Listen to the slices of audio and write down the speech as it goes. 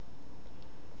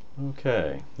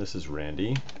Okay, this is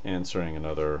Randy answering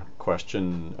another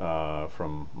question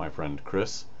from my friend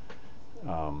Chris.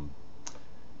 Um,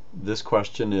 this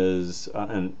question is,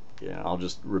 and yeah, I'll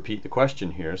just repeat the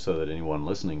question here so that anyone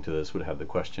listening to this would have the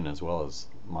question as well as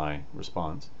my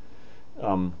response.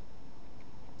 Um,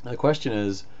 the question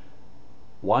is,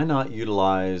 why not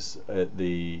utilize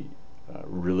the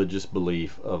religious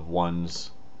belief of one's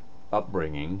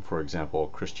upbringing, for example,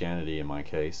 Christianity in my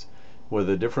case, with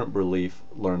a different belief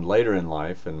learned later in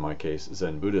life, in my case,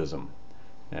 Zen Buddhism?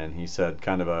 And he said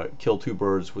kind of a kill two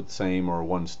birds with the same or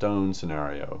one stone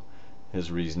scenario.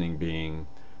 His reasoning being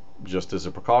just as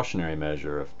a precautionary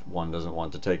measure, if one doesn't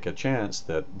want to take a chance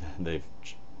that they've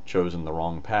chosen the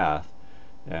wrong path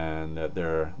and that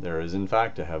there is in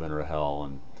fact a heaven or a hell,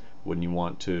 and wouldn't you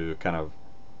want to kind of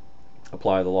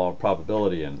apply the law of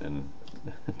probability and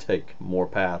take more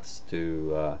paths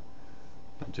to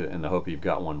in the hope you've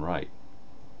got one right?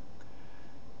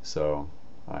 So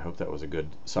I hope that was a good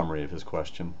summary of his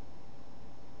question.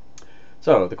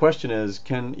 So the question is,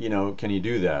 can you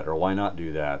do that, or why not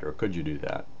do that, or could you do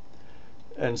that?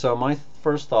 And so my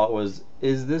first thought was,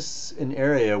 is this an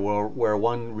area where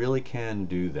one really can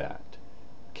do that?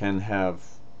 Can have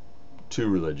two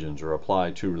religions or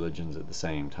apply two religions at the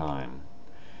same time?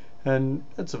 And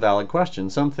that's a valid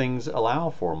question. Some things allow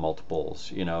for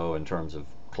multiples, in terms of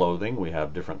clothing. We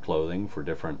have different clothing for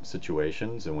different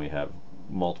situations, and we have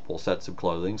multiple sets of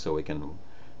clothing so we can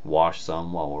wash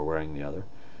some while we're wearing the other.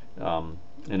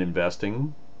 In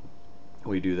investing,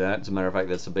 we do that. As a matter of fact,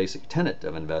 that's the basic tenet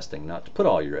of investing, not to put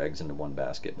all your eggs into one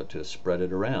basket, but to spread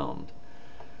it around.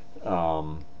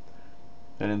 And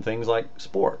in things like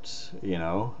sports,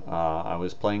 I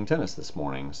was playing tennis this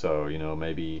morning, so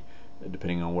maybe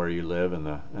depending on where you live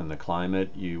and the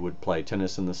climate, you would play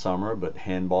tennis in the summer, but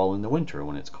handball in the winter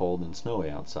when it's cold and snowy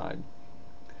outside.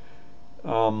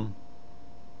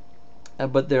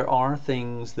 But there are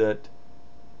things that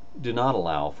do not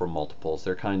allow for multiples.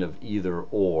 They're kind of either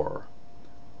or.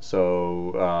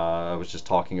 So I was just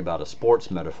talking about a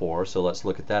sports metaphor, so let's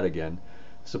look at that again.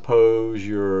 Suppose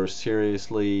you're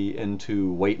seriously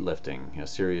into weightlifting, a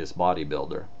serious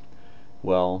bodybuilder.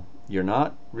 Well, you're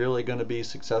not really going to be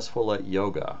successful at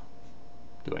yoga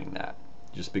doing that,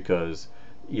 just because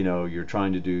you're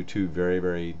trying to do two very,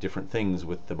 very different things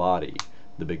with the body.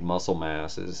 The big muscle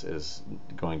mass is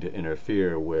going to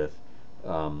interfere with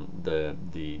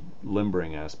the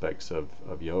limbering aspects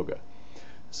of yoga.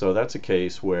 So that's a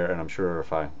case where, and I'm sure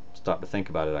if I stop to think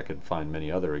about it, I could find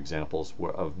many other examples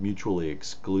of mutually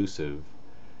exclusive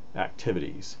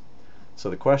activities. So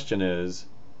the question is,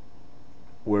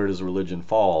 where does religion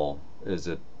fall? Is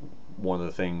it one of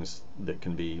the things that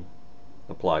can be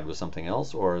applied with something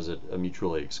else, or is it a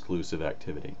mutually exclusive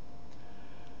activity?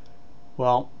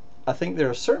 Well, I think there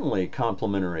are certainly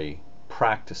complementary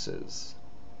practices,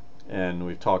 and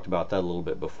we've talked about that a little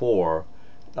bit before.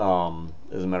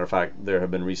 As a matter of fact, there have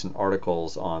been recent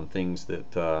articles on things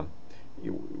that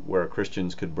where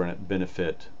Christians could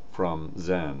benefit from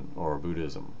Zen or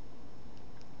Buddhism.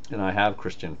 And I have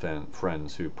Christian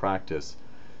friends who practice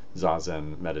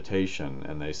Zazen meditation,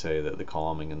 and they say that the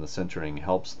calming and the centering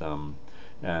helps them.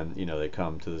 And they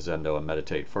come to the Zendo and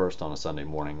meditate first on a Sunday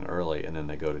morning early, and then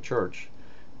they go to church,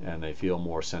 and they feel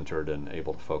more centered and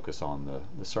able to focus on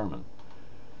the sermon.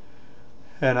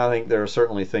 And I think there are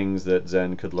certainly things that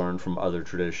Zen could learn from other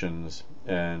traditions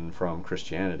and from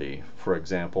Christianity. For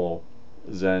example,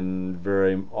 Zen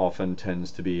very often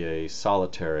tends to be a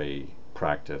solitary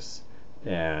practice,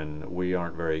 and we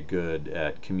aren't very good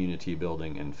at community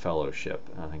building and fellowship.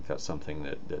 And I think that's something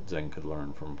that Zen could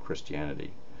learn from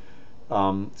Christianity.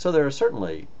 So there are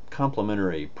certainly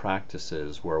complementary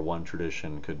practices where one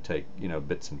tradition could take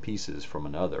bits and pieces from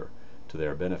another to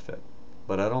their benefit.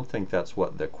 But I don't think that's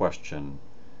what the question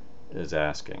is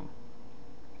asking.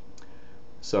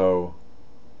 So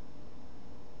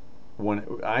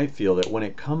I feel that when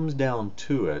it comes down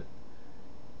to it,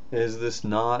 is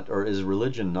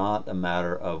religion not a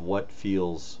matter of what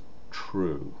feels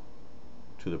true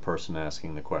to the person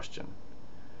asking the question?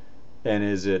 And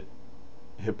is it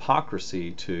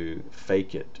hypocrisy to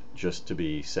fake it just to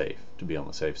be safe, to be on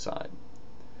the safe side?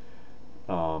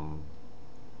 In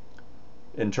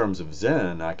terms of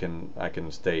Zen, I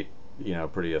can state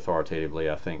pretty authoritatively,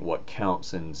 I think what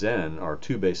counts in Zen are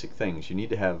two basic things. You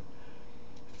need to have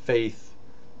faith,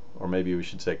 or maybe we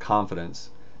should say confidence,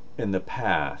 in the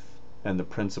path and the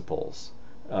principles,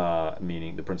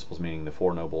 meaning the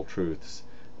Four Noble Truths.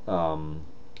 And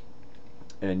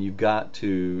you've got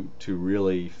to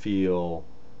really feel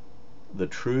the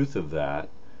truth of that,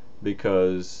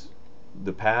 because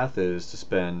the path is to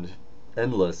spend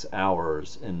endless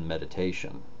hours in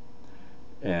meditation.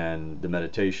 And the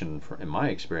meditation, in my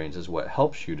experience, is what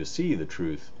helps you to see the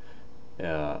truth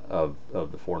of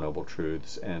the Four Noble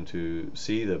Truths, and to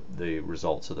see the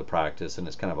results of the practice. And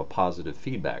it's kind of a positive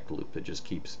feedback loop that just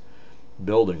keeps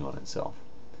building on itself.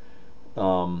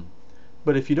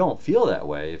 But if you don't feel that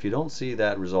way, if you don't see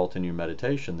that result in your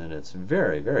meditation, then it's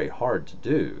very, very hard to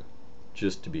do,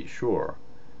 just to be sure.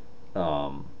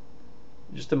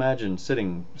 Just imagine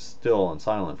sitting still and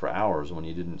silent for hours when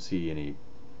you didn't see any,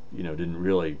 didn't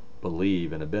really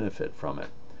believe in a benefit from it.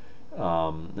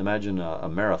 Imagine a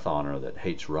marathoner that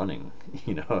hates running.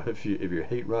 If you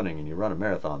hate running and you run a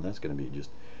marathon, that's going to be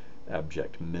just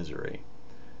abject misery.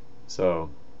 So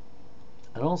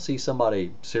I don't see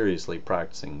somebody seriously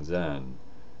practicing Zen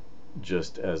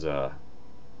just as to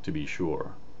be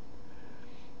sure.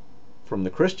 From the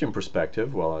Christian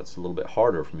perspective, well, it's a little bit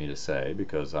harder for me to say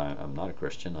because I'm not a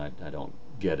Christian. I don't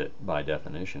get it by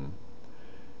definition.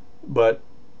 But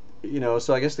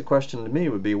so I guess the question to me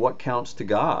would be, what counts to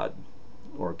God?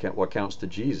 Or what counts to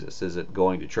Jesus? Is it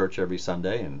going to church every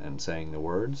Sunday and saying the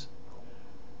words?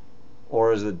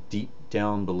 Or is it deep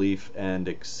down belief and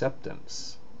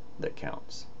acceptance that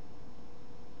counts?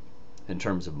 In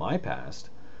terms of my past,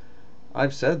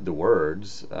 I've said the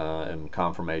words in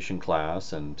confirmation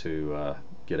class and to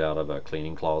get out of a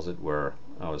cleaning closet where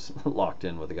I was locked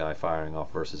in with a guy firing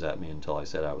off verses at me until I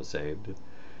said I was saved.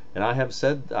 And I have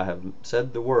said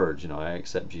the words, I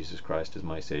accept Jesus Christ as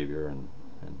my Savior, and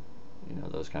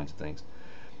those kinds of things.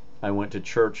 I went to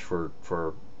church for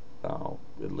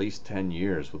at least 10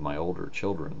 years with my older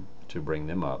children to bring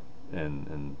them up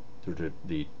and through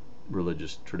the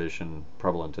religious tradition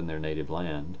prevalent in their native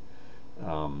land.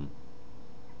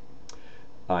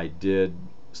 I did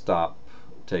stop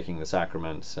taking the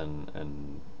sacraments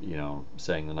and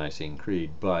saying the Nicene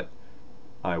Creed, but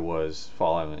I was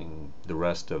following the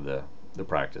rest of the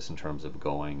practice in terms of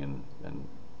going and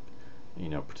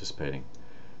participating.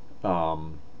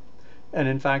 And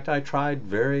in fact, I tried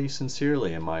very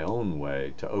sincerely in my own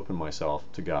way to open myself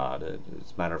to God. As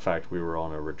a matter of fact, we were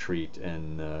on a retreat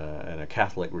in a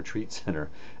Catholic retreat center,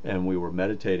 and we were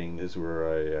meditating. These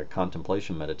were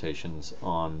contemplation meditations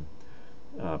on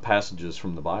passages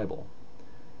from the Bible.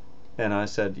 And I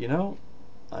said,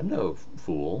 I'm no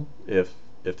fool. If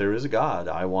there is a God,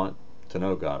 I want to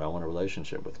know God. I want a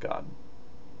relationship with God.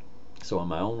 So in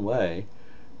my own way,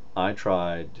 I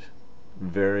tried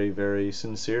very, very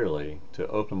sincerely to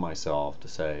open myself to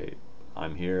say,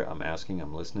 I'm here, I'm asking,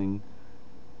 I'm listening.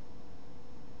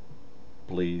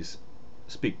 Please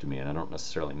speak to me. And I don't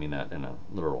necessarily mean that in a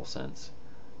literal sense,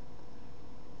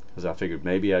 because I figured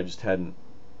maybe I just hadn't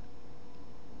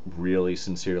really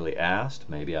sincerely asked.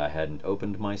 Maybe I hadn't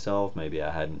opened myself. Maybe I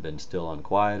hadn't been still and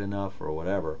quiet enough, or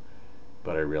whatever.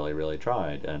 But I really, really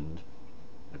tried, and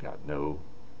I got no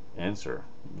answer,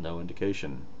 no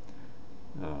indication.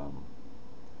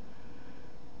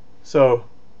 So,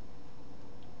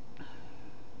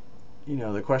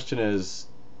 the question is,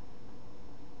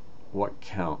 what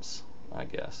counts, I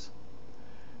guess?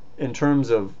 In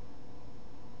terms of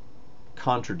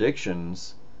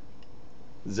contradictions,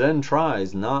 Zen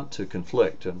tries not to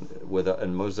conflict,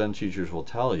 and most Zen teachers will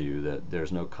tell you that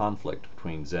there's no conflict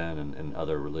between Zen and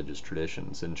other religious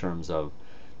traditions in terms of,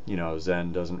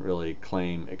 Zen doesn't really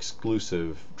claim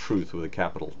exclusive truth with a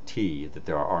capital T, that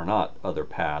there are not other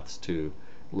paths to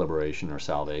liberation or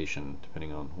salvation,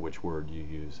 depending on which word you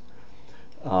use.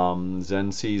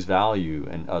 Zen sees value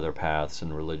in other paths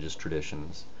and religious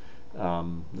traditions.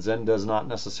 Zen does not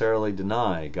necessarily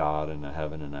deny God and a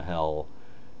heaven and a hell,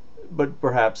 but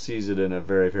perhaps sees it in a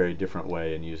very, very different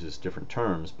way and uses different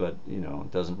terms, but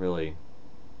doesn't really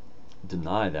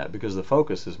deny that, because the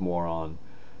focus is more on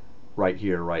right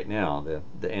here, right now.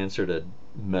 The answer to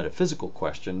metaphysical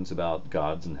questions about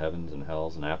gods and heavens and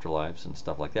hells and afterlives and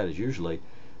stuff like that is usually,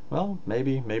 well,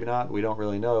 maybe, maybe not, we don't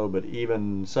really know. But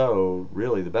even so,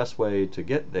 really the best way to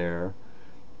get there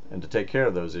and to take care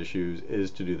of those issues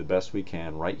is to do the best we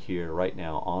can right here, right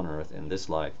now, on earth, in this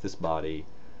life, this body,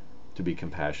 to be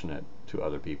compassionate to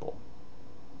other people.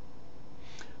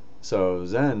 So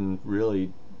Zen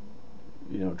really,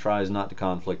 tries not to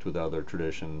conflict with other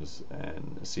traditions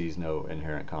and sees no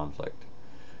inherent conflict.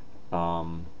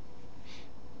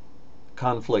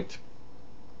 Conflict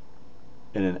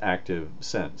in an active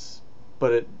sense,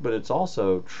 but it's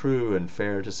also true and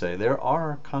fair to say there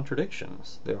are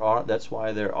contradictions. That's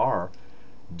why there are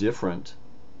different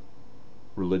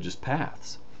religious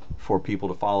paths for people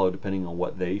to follow depending on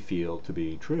what they feel to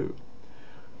be true.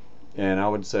 And I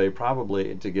would say,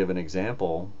 probably, to give an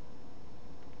example,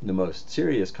 the most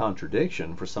serious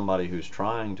contradiction for somebody who's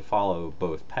trying to follow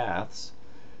both paths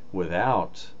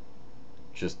without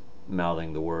just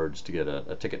mouthing the words to get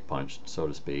a ticket punched, so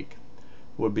to speak,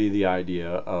 would be the idea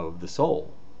of the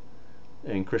soul.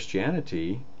 In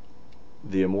Christianity,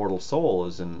 the immortal soul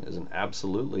is an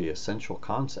absolutely essential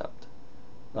concept,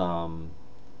 um,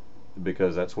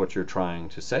 because that's what you're trying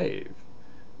to save.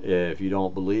 If you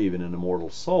don't believe in an immortal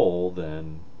soul,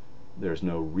 then there's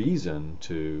no reason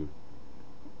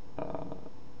uh,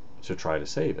 to try to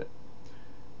save it.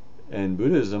 In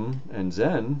Buddhism and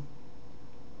Zen,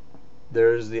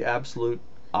 there's the absolute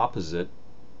opposite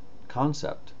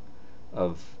concept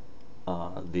of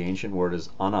the ancient word is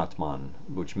anatman,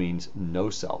 which means no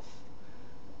self.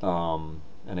 And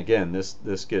again,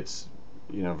 this gets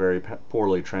very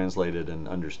poorly translated and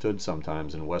understood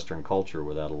sometimes in Western culture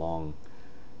without a long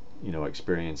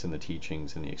experience in the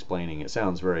teachings and the explaining. It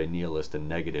sounds very nihilist and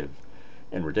negative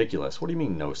and ridiculous. What do you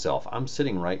mean no self? I'm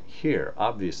sitting right here.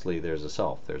 Obviously there's a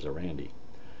self. There's a Randy.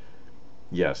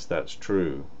 Yes, that's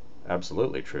true.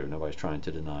 Absolutely true. Nobody's trying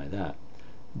to deny that.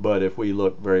 But if we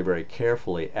look very, very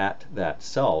carefully at that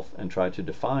self and try to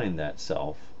define that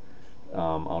self,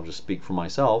 I'll just speak for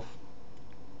myself,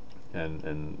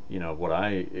 and what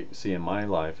I see in my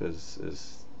life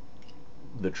is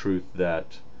the truth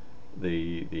that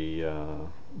the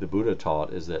Buddha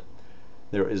taught is that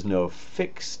there is no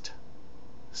fixed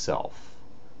self,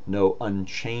 no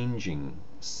unchanging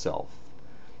self.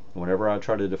 Whenever I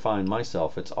try to define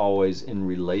myself, it's always in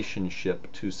relationship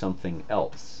to something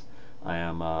else. I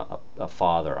am a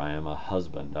father, I am a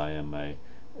husband, I am a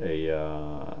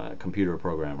computer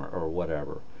programmer, or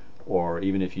whatever. Or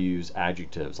even if you use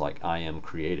adjectives like I am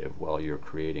creative, well, you're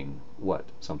creating what?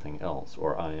 Something else.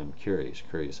 Or I am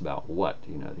curious about what?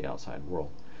 The outside world.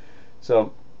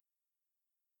 So,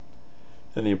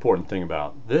 and the important thing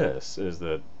about this is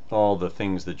that all the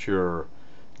things that you're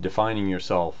defining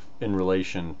yourself in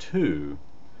relation to,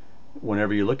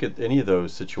 whenever you look at any of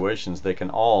those situations, they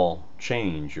can all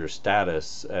change. Your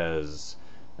status as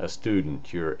a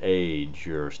student, your age,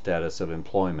 your status of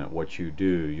employment, what you do,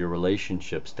 your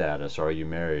relationship status, are you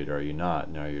married, are you not,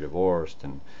 and are you divorced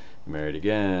and married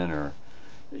again, or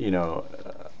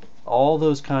all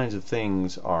those kinds of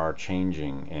things are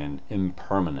changing and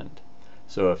impermanent.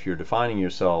 So if you're defining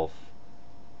yourself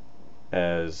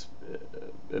as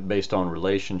based on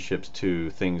relationships to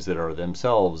things that are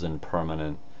themselves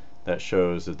impermanent, that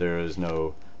shows that there is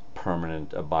no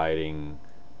permanent abiding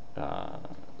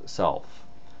self.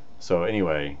 So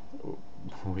anyway,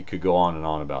 we could go on and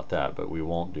on about that, but we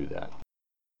won't do that.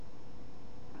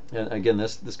 And again,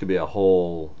 this could be a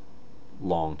whole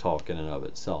long talk in and of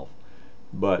itself.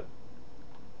 But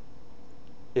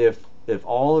if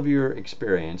all of your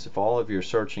experience, if all of your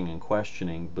searching and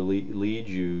questioning leads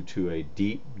you to a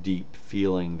deep, deep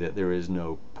feeling that there is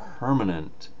no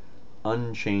permanent,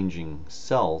 unchanging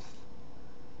self,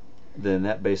 then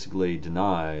that basically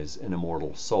denies an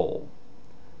immortal soul.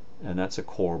 And that's a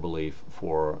core belief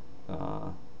for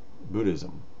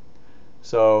Buddhism.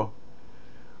 So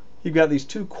you've got these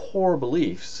two core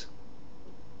beliefs,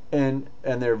 and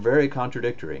they're very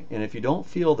contradictory. And if you don't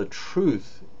feel the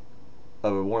truth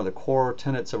of one of the core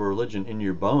tenets of a religion in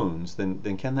your bones,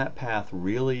 then can that path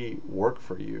really work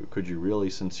for you? Could you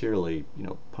really sincerely,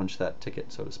 punch that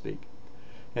ticket, so to speak?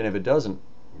 And if it doesn't,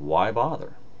 why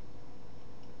bother?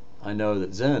 I know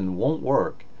that Zen won't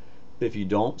work if you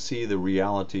don't see the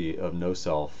reality of no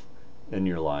self in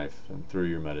your life and through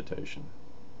your meditation.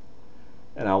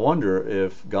 And I wonder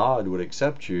if God would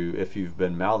accept you if you've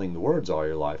been mouthing the words all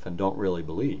your life and don't really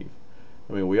believe.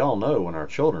 I mean, we all know when our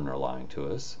children are lying to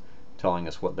us, telling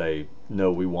us what they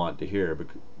know we want to hear,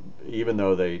 even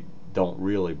though they don't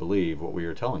really believe what we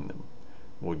are telling them.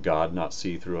 Would God not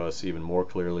see through us even more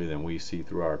clearly than we see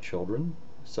through our children?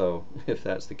 So if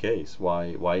that's the case,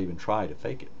 why even try to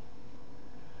fake it?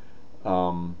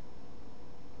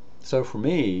 So for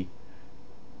me,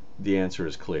 the answer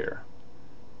is clear.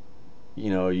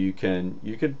 You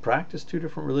could practice two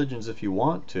different religions if you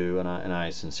want to, and I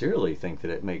sincerely think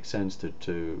that it makes sense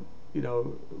to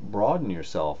broaden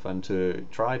yourself and to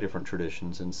try different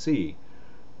traditions and see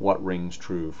what rings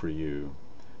true for you,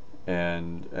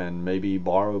 and maybe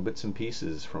borrow bits and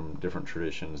pieces from different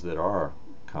traditions that are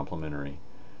complementary.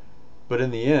 But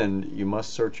in the end, you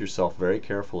must search yourself very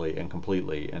carefully and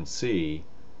completely and see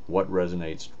what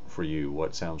resonates for you,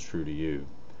 what sounds true to you.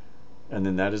 And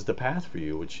then that is the path for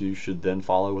you, which you should then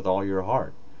follow with all your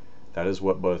heart. That is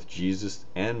what both Jesus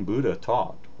and Buddha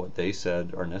taught, what they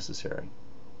said are necessary.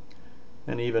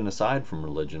 And even aside from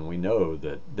religion, we know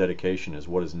that dedication is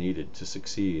what is needed to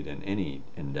succeed in any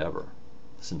endeavor,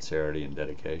 sincerity and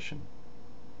dedication.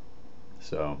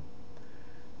 So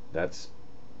that's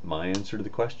my answer to the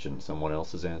question. Someone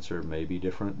else's answer may be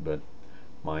different, but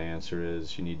My answer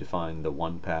is you need to find the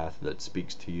one path that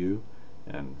speaks to you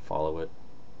and follow it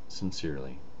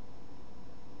sincerely.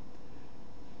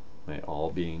 May all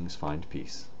beings find peace.